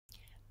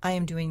I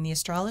am doing the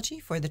astrology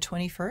for the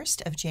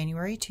 21st of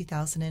January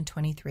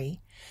 2023.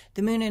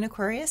 The moon in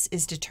Aquarius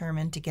is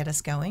determined to get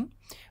us going.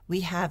 We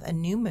have a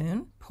new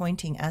moon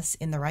pointing us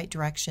in the right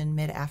direction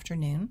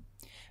mid-afternoon.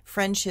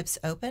 Friendships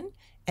open,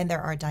 and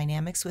there are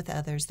dynamics with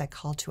others that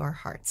call to our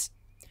hearts.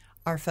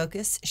 Our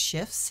focus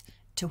shifts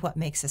to what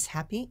makes us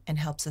happy and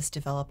helps us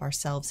develop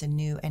ourselves in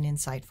new and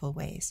insightful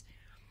ways.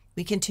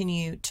 We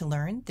continue to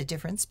learn the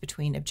difference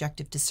between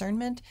objective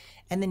discernment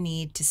and the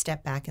need to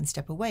step back and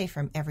step away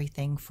from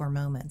everything for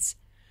moments.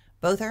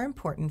 Both are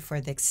important for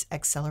the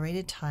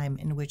accelerated time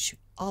in which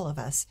all of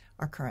us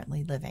are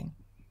currently living.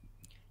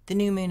 The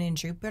new moon and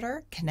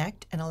Jupiter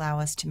connect and allow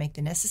us to make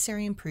the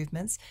necessary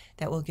improvements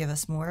that will give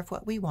us more of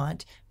what we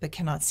want, but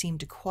cannot seem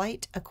to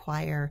quite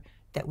acquire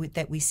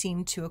that we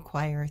seem to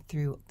acquire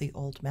through the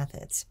old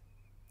methods.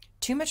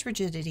 Too much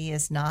rigidity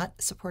is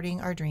not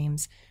supporting our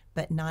dreams,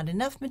 but not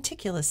enough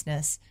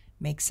meticulousness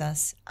makes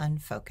us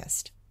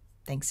unfocused.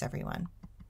 Thanks, everyone.